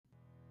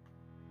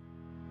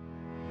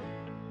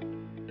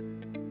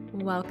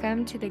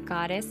Welcome to the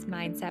Goddess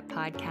Mindset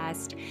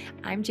Podcast.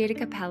 I'm Jada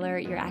Capeller,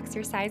 your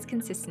exercise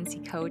consistency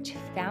coach,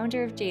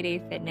 founder of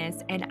JDA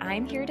Fitness, and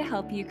I'm here to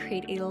help you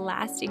create a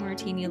lasting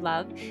routine you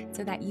love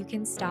so that you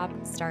can stop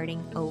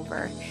starting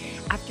over.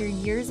 After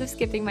years of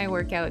skipping my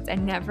workouts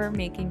and never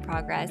making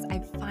progress,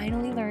 I've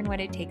finally learned what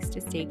it takes to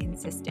stay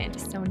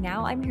consistent. So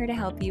now I'm here to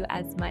help you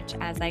as much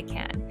as I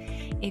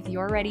can. If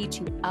you're ready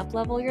to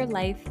up-level your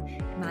life,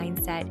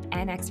 mindset,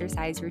 and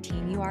exercise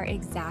routine, you are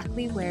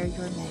exactly where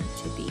you're meant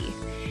to be.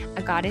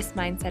 A goddess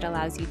mindset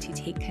allows you to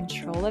take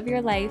control of your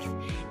life,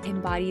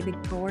 embody the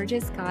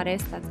gorgeous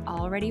goddess that's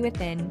already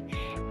within,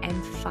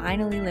 and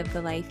finally live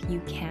the life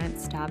you can't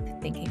stop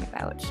thinking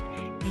about.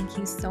 Thank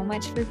you so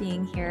much for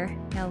being here.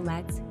 Now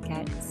let's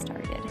get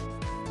started.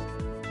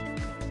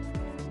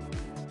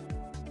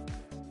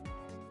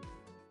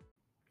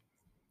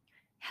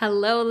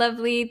 Hello,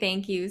 lovely.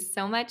 Thank you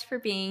so much for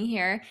being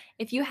here.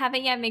 If you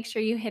haven't yet, make sure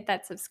you hit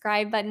that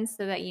subscribe button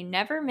so that you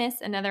never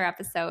miss another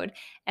episode.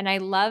 And I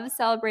love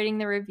celebrating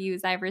the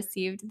reviews I've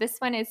received. This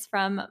one is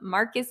from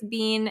Marcus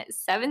Bean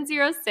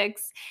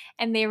 706,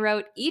 and they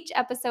wrote, "Each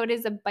episode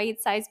is a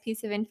bite-sized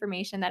piece of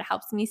information that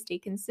helps me stay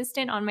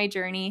consistent on my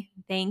journey.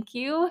 Thank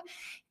you."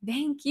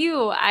 Thank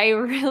you. I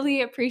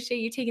really appreciate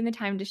you taking the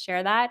time to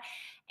share that.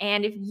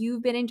 And if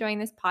you've been enjoying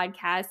this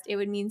podcast, it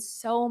would mean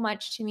so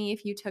much to me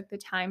if you took the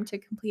time to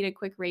complete a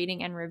quick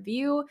rating and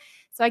review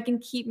so I can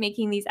keep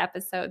making these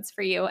episodes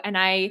for you. And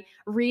I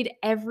read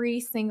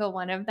every single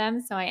one of them.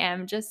 So I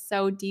am just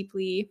so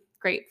deeply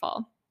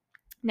grateful.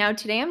 Now,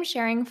 today I'm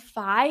sharing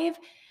 5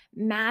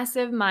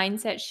 massive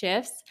mindset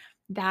shifts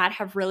that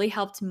have really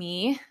helped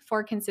me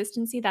for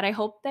consistency that I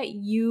hope that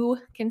you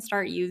can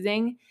start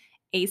using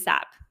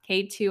ASAP,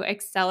 okay, to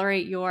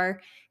accelerate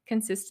your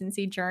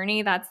consistency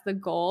journey. That's the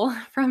goal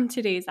from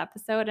today's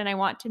episode. And I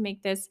want to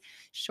make this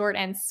short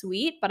and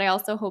sweet, but I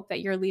also hope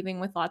that you're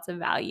leaving with lots of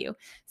value.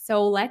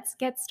 So let's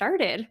get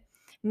started.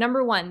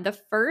 Number 1, the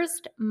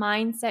first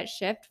mindset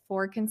shift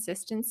for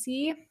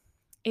consistency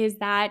is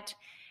that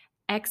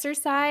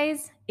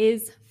exercise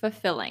is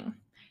fulfilling,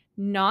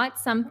 not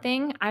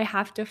something I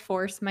have to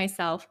force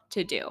myself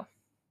to do.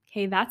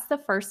 Okay, that's the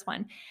first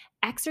one.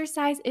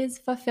 Exercise is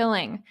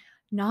fulfilling,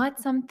 not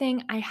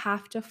something I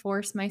have to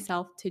force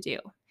myself to do.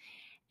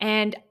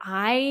 And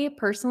I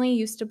personally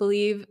used to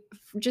believe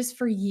just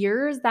for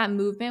years that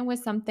movement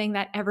was something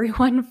that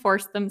everyone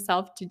forced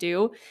themselves to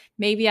do.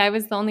 Maybe I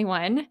was the only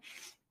one,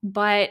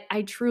 but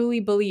I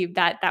truly believe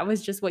that that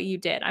was just what you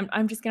did.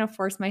 I'm just going to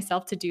force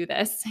myself to do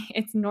this.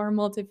 It's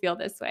normal to feel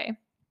this way.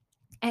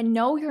 And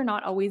no, you're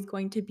not always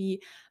going to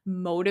be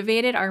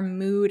motivated. Our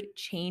mood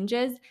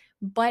changes,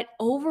 but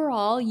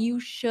overall, you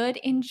should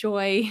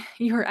enjoy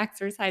your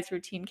exercise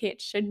routine. Okay,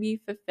 it should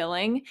be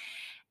fulfilling.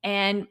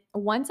 And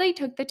once I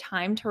took the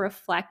time to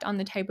reflect on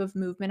the type of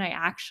movement I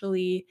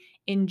actually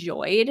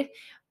enjoyed,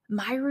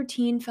 my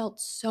routine felt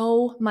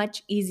so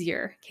much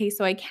easier. Okay,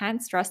 so I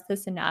can't stress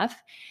this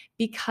enough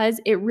because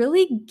it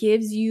really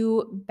gives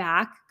you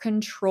back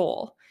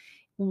control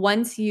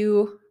once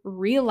you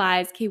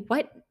realize, okay,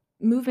 what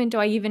movement do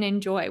I even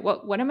enjoy?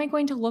 What am I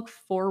going to look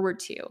forward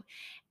to?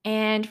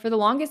 And for the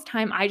longest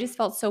time, I just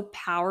felt so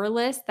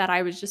powerless that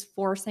I was just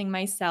forcing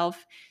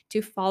myself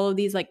to follow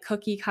these like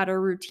cookie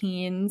cutter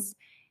routines.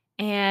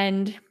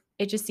 And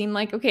it just seemed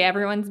like, okay,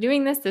 everyone's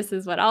doing this. This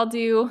is what I'll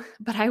do.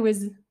 But I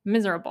was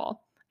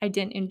miserable. I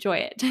didn't enjoy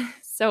it.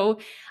 So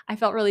I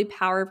felt really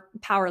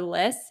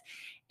powerless.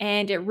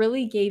 And it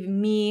really gave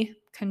me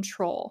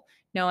control,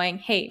 knowing,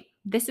 hey,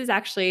 this is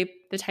actually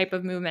the type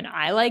of movement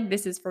I like.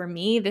 This is for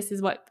me. This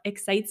is what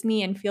excites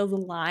me and feels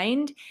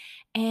aligned.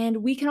 And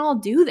we can all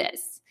do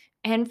this.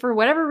 And for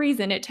whatever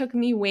reason, it took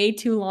me way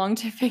too long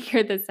to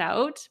figure this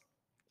out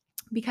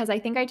because I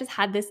think I just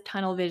had this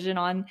tunnel vision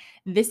on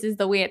this is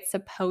the way it's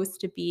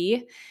supposed to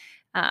be.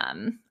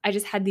 I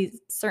just had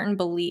these certain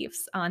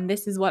beliefs on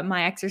this is what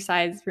my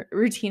exercise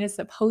routine is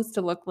supposed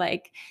to look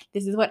like.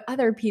 This is what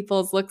other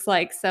people's looks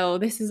like. So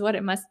this is what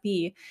it must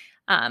be.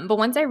 But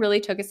once I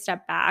really took a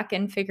step back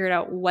and figured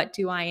out what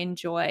do I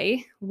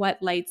enjoy, what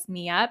lights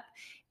me up,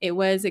 it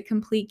was a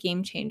complete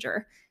game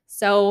changer.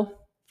 So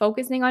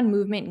focusing on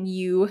movement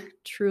you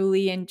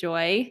truly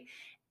enjoy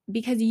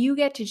because you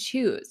get to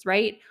choose,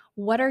 right?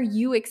 What are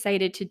you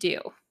excited to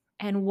do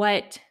and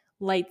what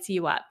lights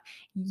you up?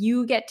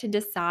 You get to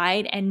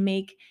decide and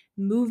make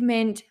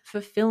movement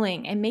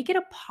fulfilling and make it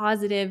a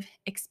positive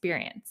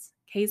experience.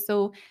 Okay,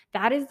 so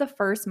that is the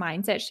first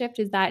mindset shift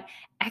is that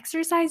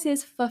exercise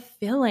is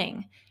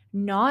fulfilling,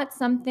 not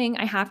something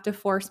I have to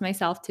force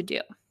myself to do.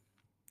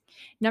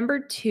 Number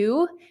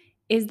 2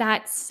 is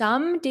that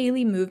some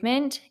daily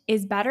movement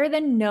is better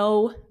than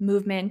no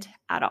movement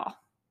at all.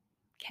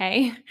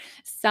 Okay.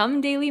 Some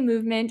daily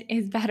movement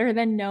is better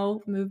than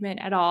no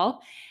movement at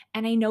all.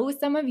 And I know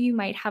some of you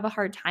might have a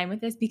hard time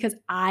with this because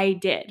I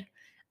did.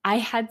 I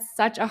had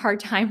such a hard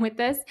time with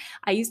this.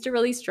 I used to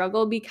really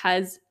struggle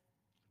because,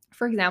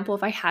 for example,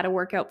 if I had a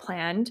workout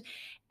planned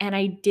and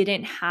I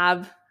didn't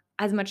have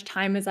as much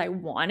time as I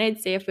wanted.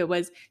 Say if it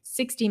was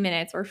 60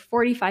 minutes or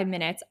 45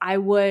 minutes, I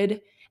would,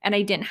 and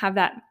I didn't have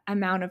that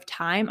amount of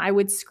time, I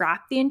would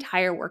scrap the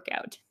entire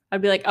workout.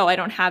 I'd be like, oh, I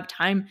don't have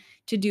time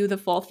to do the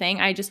full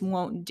thing. I just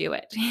won't do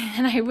it.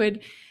 And I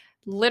would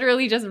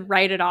literally just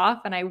write it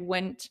off, and I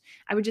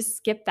would just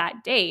skip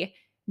that day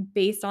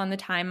based on the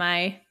time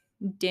I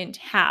didn't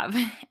have.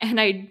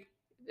 And I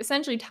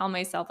essentially tell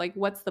myself, like,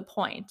 what's the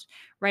point,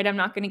 right? I'm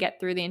not going to get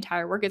through the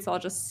entire workout, so I'll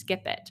just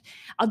skip it.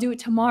 I'll do it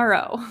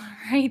tomorrow,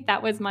 right?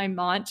 That was my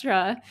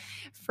mantra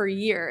for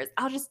years.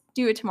 I'll just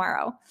do it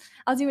tomorrow.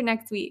 I'll do it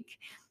next week.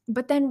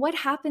 But then what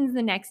happens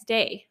the next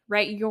day,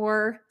 right?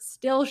 You're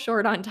still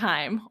short on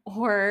time,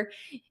 or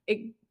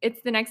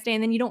it's the next day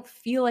and then you don't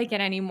feel like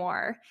it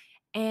anymore.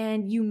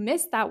 And you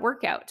miss that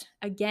workout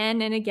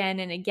again and again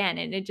and again.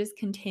 And it just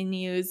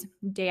continues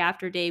day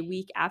after day,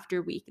 week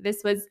after week.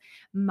 This was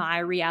my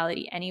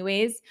reality,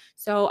 anyways.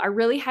 So I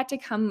really had to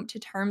come to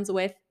terms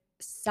with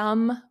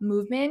some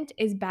movement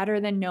is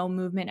better than no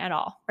movement at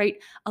all, right?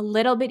 A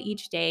little bit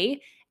each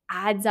day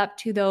adds up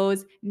to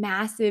those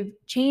massive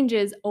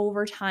changes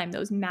over time,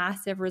 those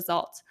massive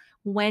results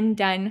when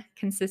done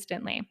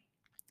consistently.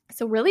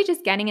 So, really,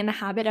 just getting in the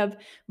habit of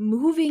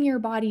moving your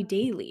body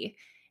daily.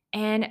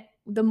 And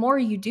the more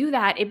you do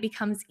that, it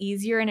becomes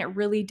easier and it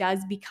really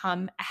does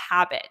become a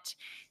habit.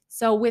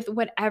 So, with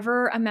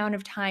whatever amount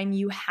of time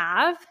you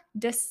have,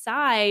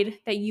 decide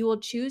that you will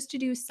choose to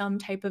do some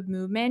type of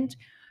movement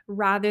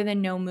rather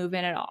than no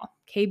movement at all.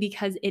 Okay.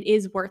 Because it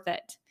is worth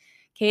it.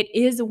 Okay. It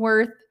is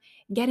worth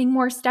getting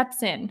more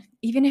steps in,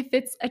 even if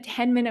it's a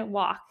 10-minute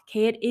walk.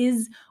 Okay. It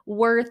is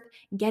worth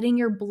getting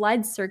your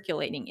blood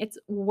circulating. It's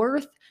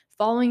worth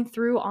following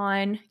through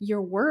on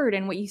your word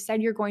and what you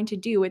said you're going to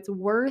do. It's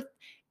worth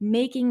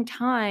making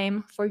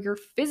time for your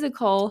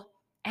physical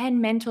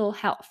and mental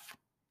health.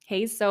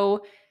 Okay,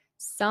 so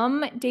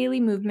some daily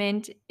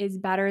movement is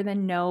better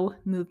than no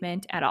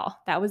movement at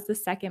all. That was the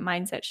second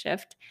mindset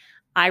shift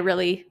I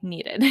really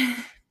needed.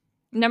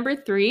 Number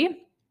 3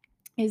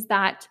 is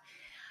that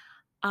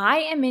I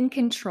am in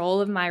control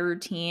of my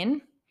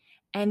routine,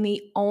 and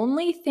the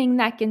only thing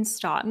that can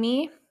stop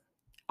me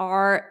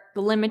are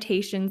the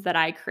limitations that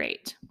I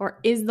create, or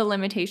is the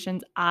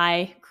limitations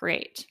I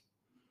create.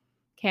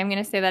 Okay, I'm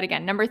going to say that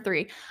again. Number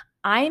 3,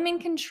 I am in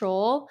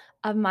control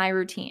of my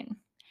routine.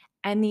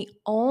 And the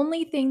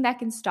only thing that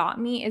can stop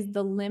me is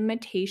the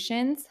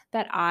limitations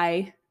that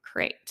I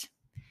create.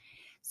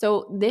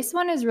 So this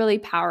one is really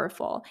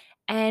powerful.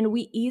 And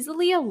we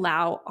easily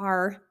allow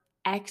our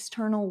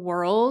external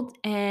world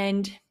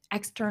and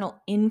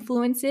external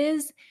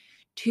influences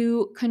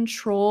to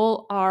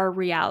control our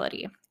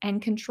reality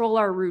and control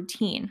our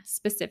routine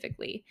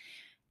specifically.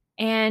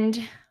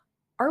 And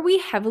are we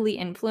heavily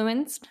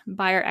influenced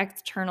by our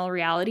external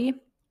reality?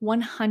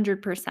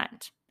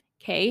 100%.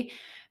 Okay.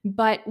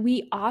 But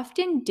we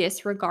often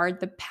disregard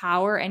the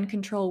power and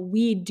control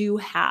we do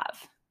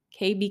have.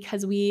 Okay.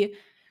 Because we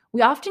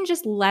often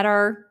just let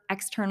our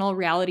external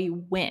reality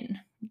win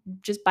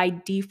just by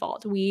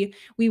default. We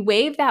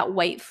wave that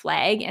white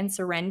flag and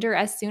surrender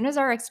as soon as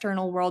our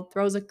external world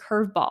throws a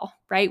curveball,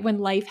 right? When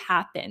life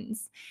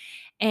happens.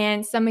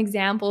 And some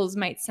examples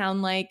might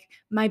sound like,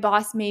 my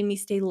boss made me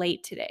stay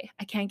late today.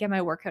 I can't get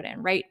my workout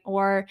in, right?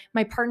 Or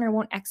my partner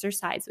won't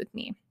exercise with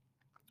me.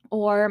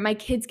 Or my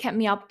kids kept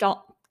me up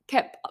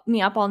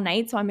all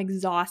night, so I'm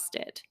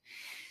exhausted.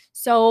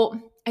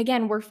 So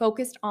again, we're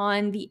focused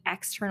on the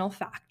external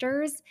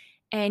factors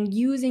and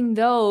using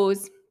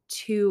those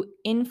to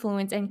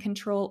influence and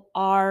control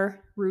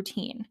our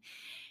routine.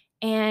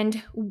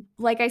 And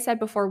like I said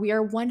before, we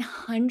are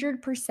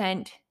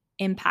 100%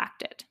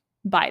 impacted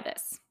by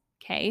this.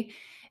 Okay.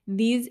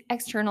 These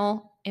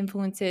external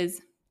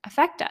influences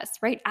affect us,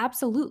 right?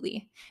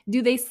 Absolutely.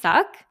 Do they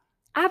suck?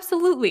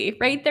 Absolutely,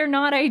 right? They're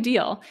not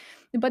ideal.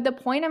 But the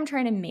point I'm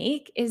trying to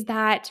make is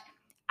that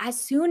as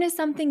soon as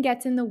something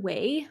gets in the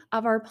way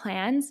of our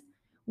plans,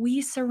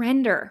 we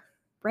surrender,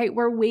 right?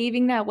 We're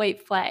waving that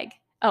white flag.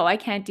 Oh, I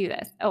can't do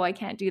this. Oh, I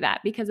can't do that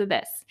because of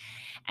this.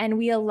 And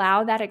we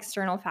allow that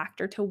external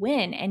factor to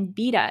win and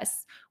beat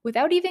us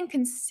without even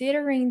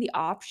considering the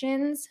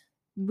options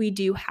we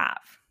do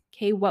have,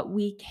 okay, what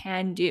we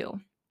can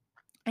do.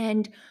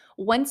 And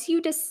once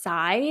you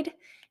decide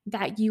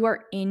that you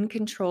are in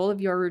control of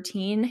your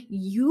routine,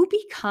 you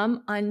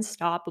become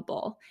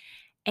unstoppable.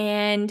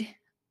 And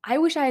I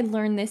wish I had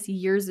learned this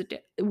years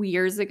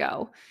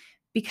ago,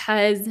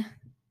 because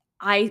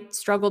I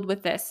struggled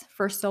with this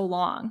for so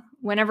long.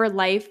 Whenever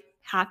life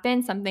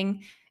happened,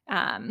 something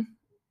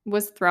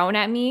was thrown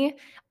at me,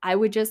 I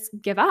would just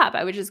give up.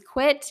 I would just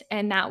quit,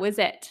 and that was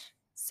it.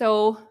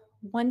 So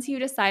once you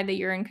decide that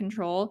you're in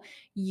control,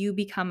 you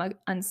become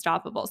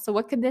unstoppable. So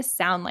what could this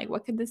sound like?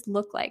 What could this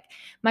look like?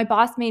 My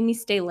boss made me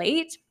stay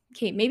late.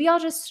 Okay, maybe I'll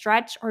just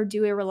stretch or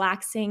do a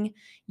relaxing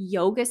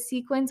yoga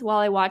sequence while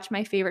I watch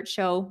my favorite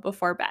show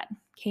before bed.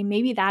 Okay,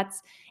 maybe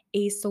that's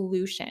a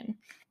solution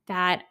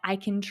that I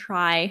can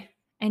try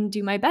and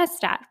do my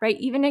best at, right?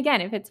 Even again,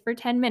 if it's for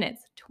 10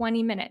 minutes,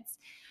 20 minutes,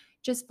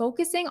 just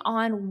focusing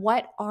on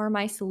what are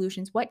my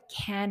solutions? What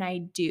can I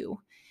do?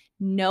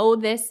 know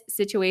this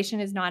situation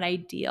is not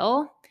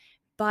ideal,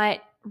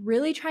 but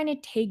really trying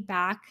to take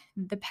back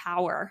the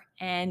power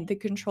and the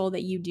control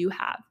that you do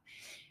have.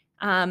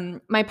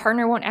 My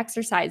partner won't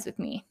exercise with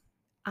me.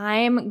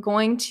 I'm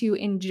going to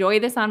enjoy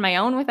this on my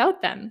own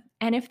without them.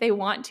 And if they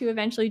want to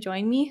eventually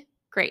join me,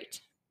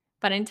 great.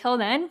 But until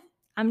then,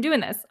 I'm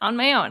doing this on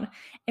my own.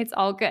 It's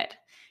all good,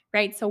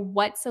 right? So,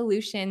 what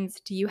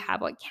solutions do you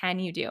have? What can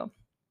you do?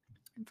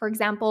 For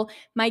example,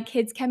 my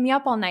kids kept me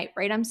up all night,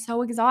 right? I'm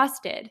so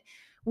exhausted,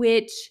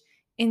 which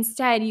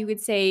instead you could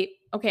say,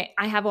 okay,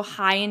 I have a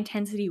high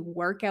intensity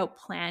workout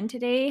plan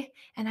today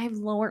and I have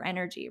lower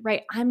energy,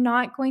 right? I'm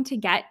not going to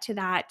get to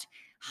that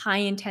high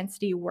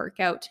intensity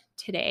workout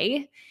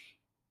today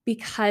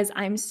because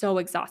I'm so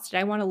exhausted.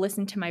 I want to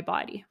listen to my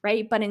body,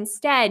 right? But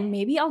instead,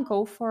 maybe I'll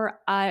go for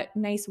a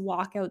nice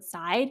walk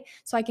outside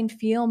so I can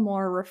feel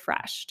more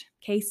refreshed.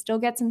 Okay, still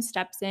get some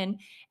steps in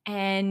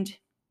and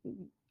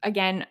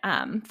again,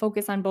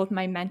 focus on both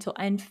my mental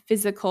and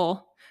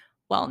physical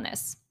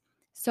wellness.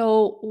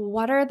 So,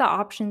 what are the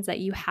options that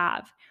you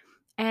have?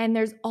 And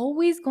there's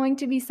always going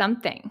to be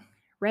something,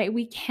 right?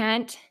 We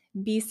can't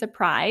be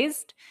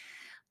surprised.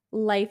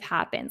 Life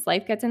happens,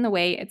 life gets in the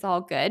way, it's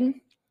all good.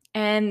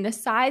 And the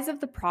size of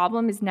the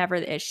problem is never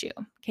the issue.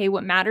 Okay,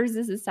 what matters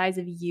is the size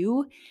of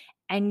you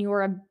and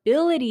your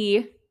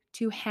ability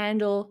to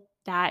handle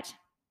that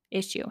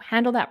issue,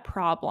 handle that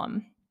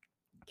problem.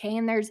 Okay,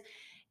 and there's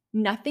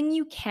nothing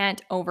you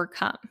can't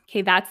overcome.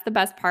 Okay, that's the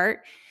best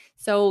part.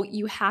 So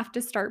you have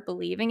to start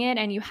believing it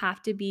and you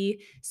have to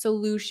be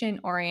solution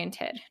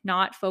oriented,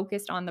 not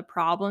focused on the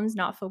problems,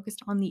 not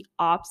focused on the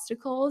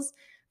obstacles,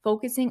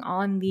 focusing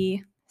on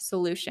the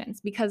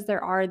solutions because they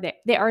are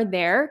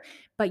there,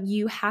 but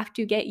you have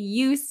to get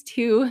used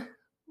to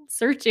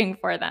searching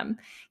for them,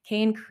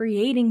 okay, and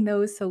creating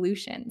those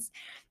solutions.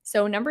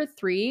 So number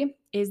 3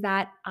 is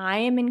that I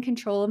am in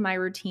control of my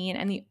routine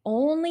and the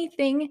only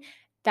thing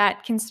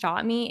that can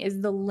stop me is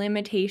the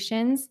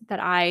limitations that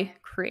I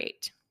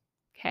create.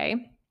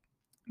 Okay.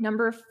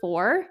 Number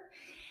 4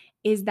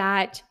 is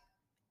that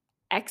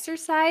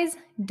exercise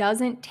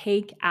doesn't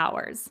take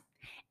hours,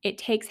 it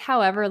takes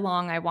however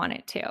long I want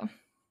it to.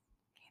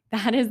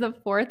 That is the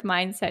 4th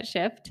mindset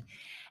shift.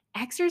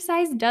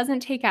 Exercise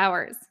doesn't take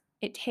hours,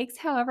 it takes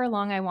however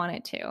long I want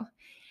it to.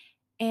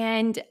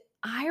 And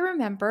I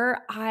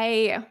remember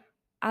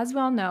as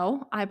well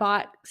know, I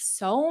bought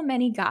so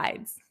many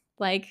guides,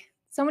 like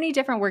so many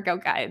different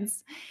workout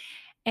guides.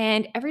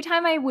 And every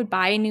time I would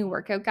buy a new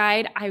workout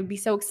guide, I would be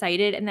so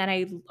excited. And then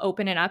I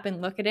open it up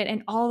and look at it,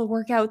 and all the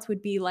workouts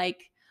would be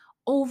like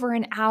over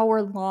an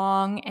hour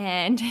long.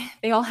 And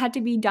they all had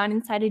to be done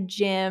inside a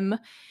gym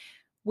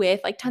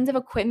with like tons of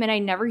equipment I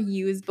never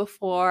used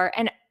before.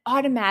 And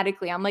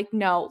automatically, I'm like,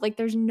 no, like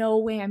there's no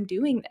way I'm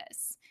doing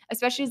this,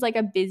 especially as like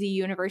a busy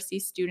university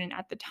student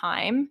at the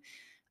time.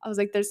 I was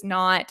like, this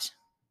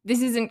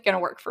isn't going to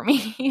work for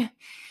me.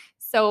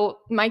 So,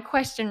 my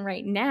question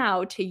right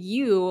now to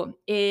you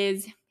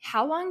is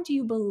how long do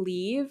you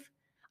believe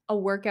a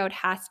workout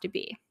has to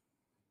be?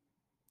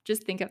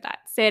 Just think of that.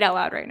 Say it out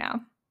loud right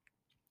now.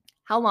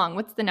 How long?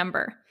 What's the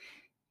number?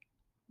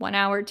 1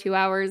 hour, 2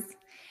 hours?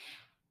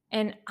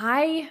 And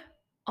I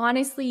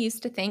honestly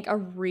used to think a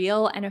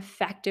real and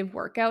effective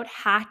workout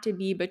had to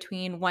be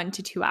between 1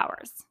 to 2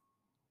 hours.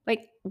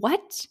 Like,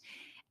 what?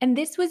 And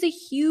this was a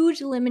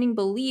huge limiting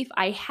belief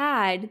I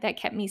had that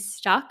kept me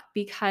stuck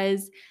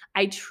because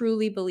I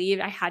truly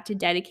believed I had to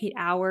dedicate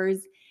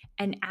hours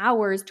and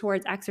hours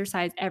towards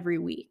exercise every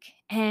week.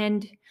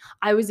 And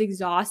I was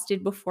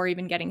exhausted before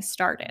even getting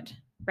started,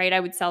 right?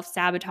 I would self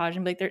sabotage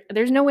and be like,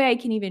 there's no way I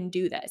can even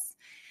do this.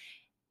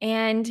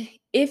 And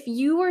if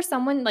you are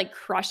someone like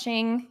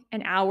crushing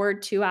an hour,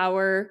 2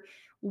 hour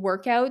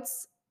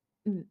workouts,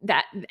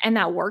 that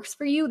works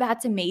for you,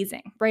 that's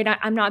amazing, right?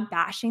 I'm not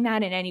bashing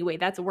that in any way.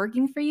 That's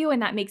working for you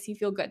and that makes you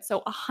feel good.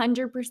 So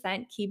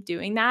 100% keep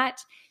doing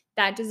that.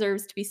 That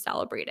deserves to be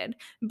celebrated.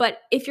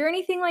 But if you're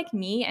anything like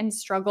me and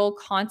struggle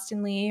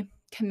constantly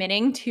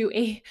committing to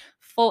a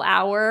full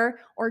hour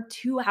or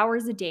 2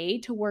 hours a day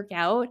to work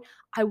out,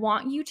 I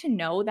want you to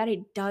know that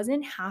it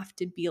doesn't have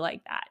to be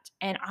like that.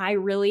 And I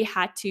really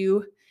had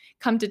to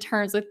come to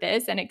terms with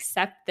this and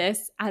accept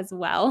this as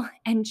well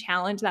and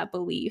challenge that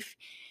belief.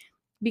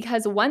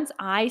 Because once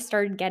I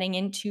started getting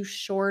into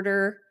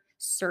shorter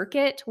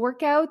circuit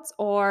workouts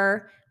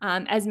or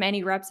as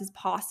many reps as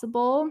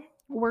possible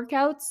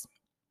workouts,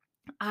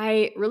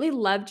 I really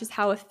loved just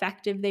how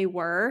effective they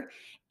were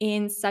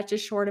in such a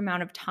short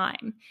amount of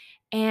time.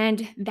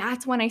 And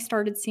that's when I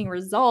started seeing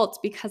results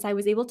because I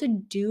was able to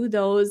do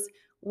those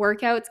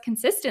workouts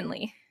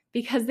consistently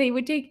because they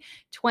would take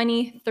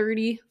 20,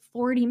 30,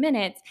 40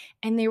 minutes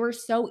and they were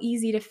so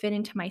easy to fit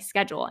into my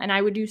schedule. And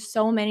I would do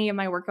so many of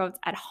my workouts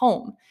at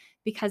home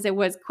because it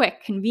was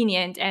quick,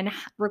 convenient, and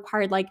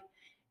required like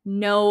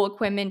no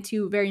equipment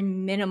to very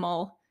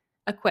minimal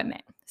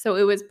equipment. So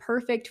it was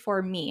perfect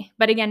for me.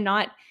 But again,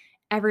 not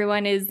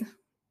everyone is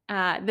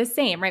the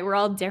same, right? We're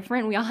all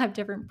different. We all have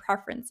different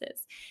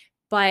preferences.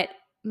 But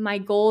my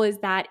goal is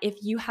that if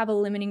you have a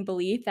limiting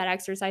belief that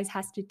exercise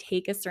has to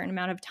take a certain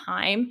amount of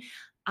time,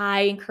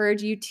 I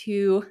encourage you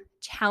to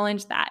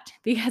challenge that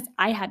because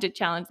I had to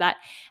challenge that.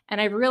 And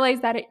I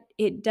realized that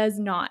it does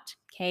not.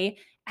 Okay.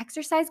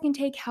 Exercise can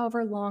take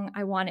however long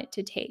I want it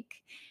to take.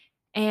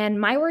 And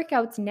my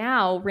workouts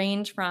now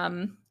range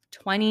from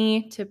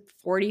 20 to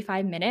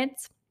 45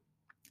 minutes.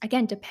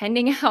 Again,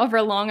 depending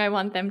however long I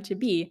want them to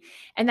be.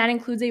 And that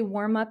includes a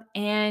warm up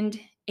and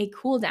a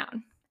cool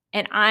down.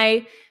 And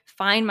I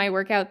find my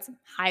workouts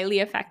highly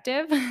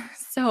effective.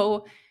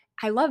 So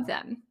I love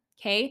them.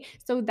 Okay.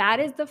 So that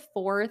is the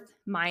fourth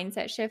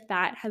mindset shift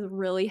that has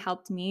really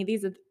helped me.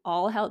 These have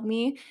all helped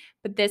me,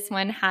 but this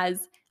one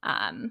has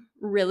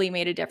really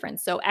made a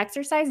difference. So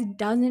exercise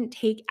doesn't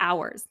take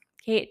hours.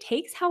 Okay. It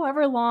takes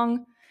however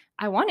long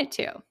I want it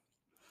to.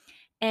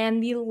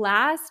 And the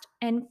last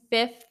and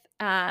fifth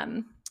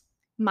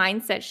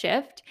mindset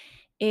shift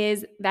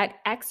is that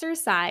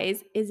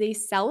exercise is a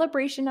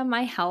celebration of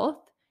my health,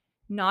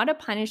 not a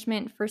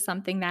punishment for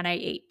something that I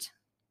ate.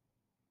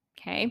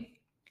 Okay.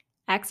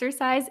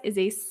 Exercise is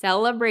a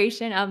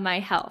celebration of my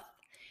health,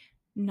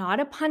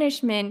 not a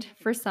punishment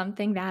for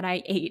something that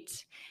I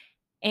ate.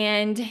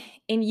 And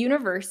in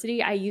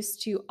university, I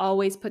used to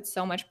always put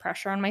so much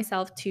pressure on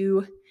myself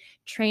to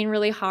train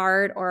really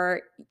hard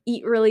or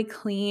eat really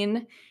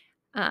clean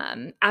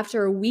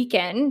after a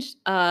weekend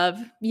of,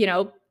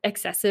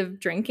 excessive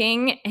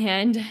drinking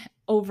and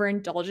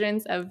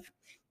overindulgence of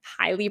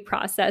highly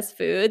processed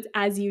foods,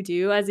 as you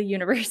do as a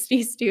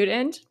university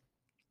student.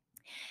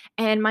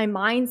 And my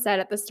mindset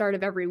at the start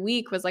of every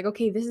week was like,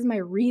 okay, this is my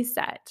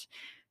reset,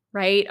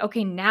 right?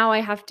 Okay, now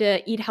I have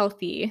to eat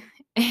healthy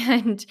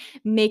and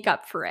make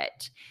up for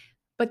it.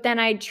 But then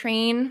I'd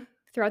train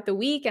throughout the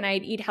week and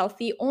I'd eat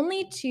healthy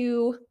only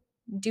to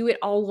do it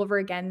all over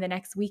again the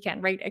next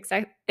weekend, right?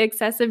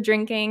 Excessive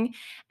drinking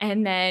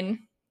and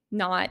then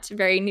not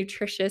very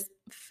nutritious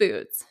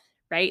foods,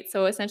 right?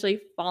 So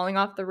essentially falling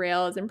off the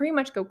rails and pretty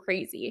much go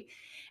crazy.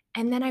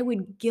 And then I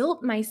would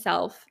guilt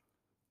myself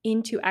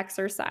into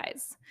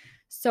exercise.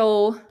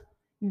 So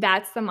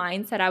that's the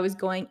mindset I was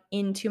going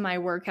into my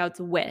workouts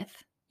with,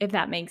 if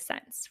that makes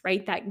sense,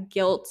 right? That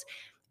guilt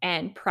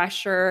and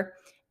pressure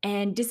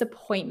and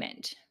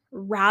disappointment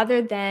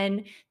rather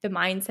than the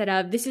mindset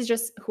of this is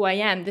just who I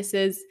am. This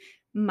is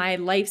my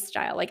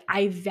lifestyle. Like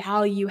I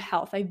value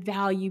health, I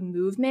value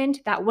movement.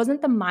 That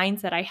wasn't the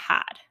mindset I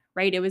had,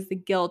 right? It was the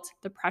guilt,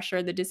 the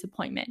pressure, the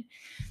disappointment.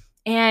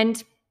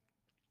 And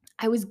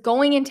I was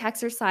going into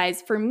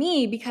exercise for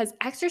me because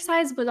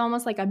exercise was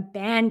almost like a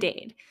band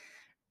aid,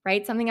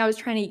 right? Something I was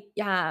trying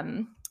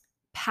to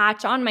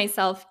patch on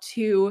myself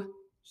to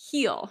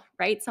heal,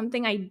 right?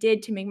 Something I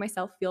did to make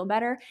myself feel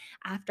better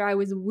after I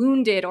was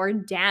wounded or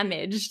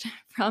damaged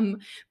from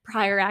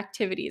prior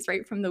activities,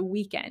 right? From the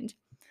weekend,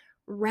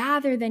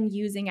 rather than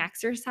using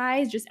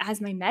exercise just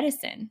as my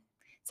medicine,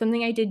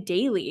 something I did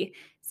daily,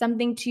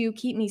 something to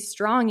keep me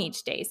strong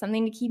each day,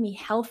 something to keep me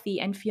healthy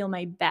and feel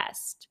my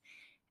best.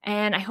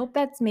 And I hope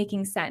that's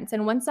making sense.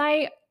 And once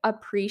I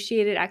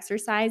appreciated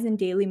exercise and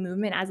daily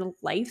movement as a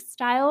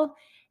lifestyle,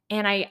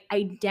 and I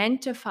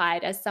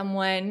identified as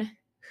someone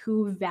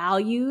who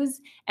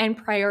values and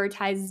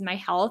prioritizes my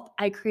health,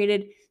 I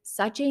created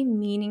such a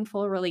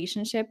meaningful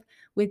relationship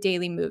with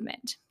daily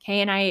movement.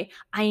 Okay. And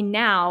I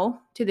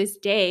now, to this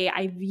day,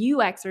 I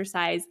view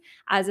exercise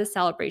as a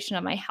celebration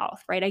of my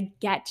health, right? I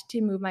get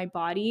to move my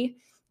body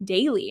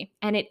daily,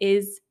 and it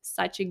is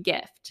such a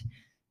gift.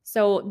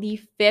 So the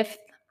fifth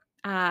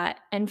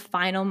and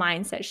final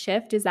mindset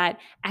shift is that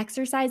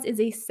exercise is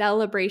a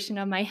celebration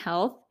of my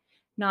health,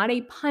 not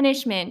a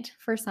punishment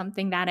for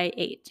something that I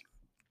ate.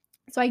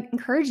 So I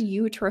encourage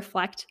you to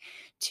reflect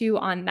too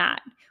on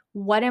that.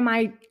 What am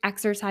I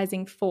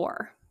exercising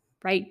for?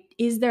 Right?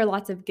 Is there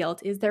lots of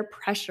guilt? Is there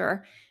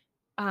pressure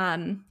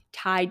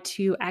tied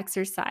to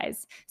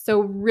exercise?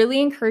 So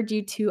really encourage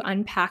you to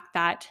unpack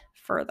that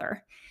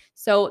further.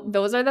 So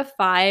those are the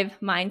 5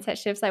 mindset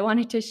shifts I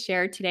wanted to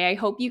share today. I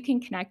hope you can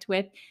connect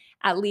with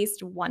at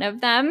least one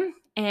of them.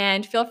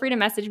 And feel free to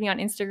message me on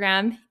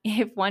Instagram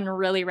if one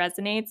really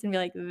resonates and be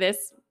like,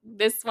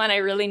 this one I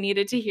really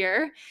needed to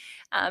hear.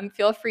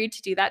 Feel free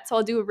to do that. So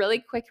I'll do a really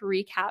quick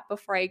recap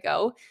before I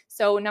go.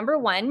 So number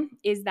 1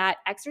 is that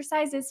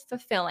exercise is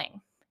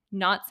fulfilling,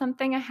 not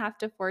something I have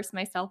to force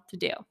myself to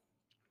do.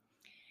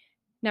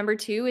 Number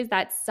 2 is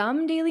that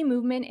some daily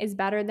movement is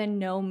better than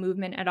no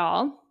movement at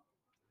all.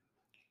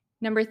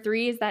 Number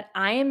 3 is that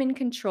I am in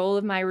control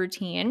of my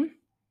routine.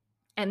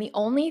 And the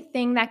only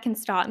thing that can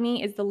stop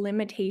me is the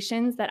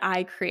limitations that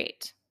I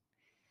create.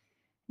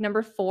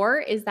 Number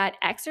 4 is that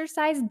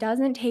exercise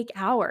doesn't take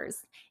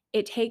hours.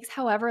 It takes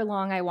however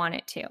long I want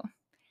it to.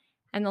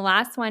 And the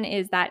last one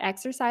is that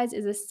exercise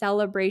is a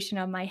celebration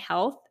of my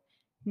health,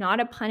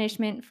 not a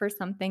punishment for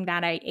something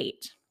that I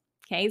ate.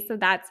 Okay, so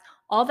that's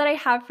all that I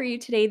have for you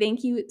today.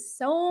 Thank you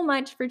so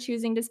much for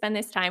choosing to spend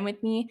this time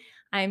with me.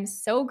 I'm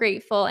so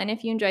grateful. And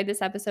if you enjoyed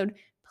this episode,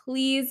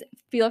 please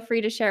feel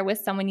free to share it with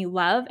someone you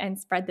love and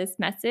spread this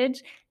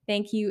message.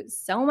 Thank you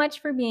so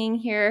much for being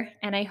here.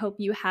 And I hope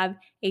you have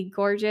a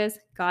gorgeous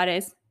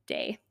goddess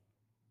day.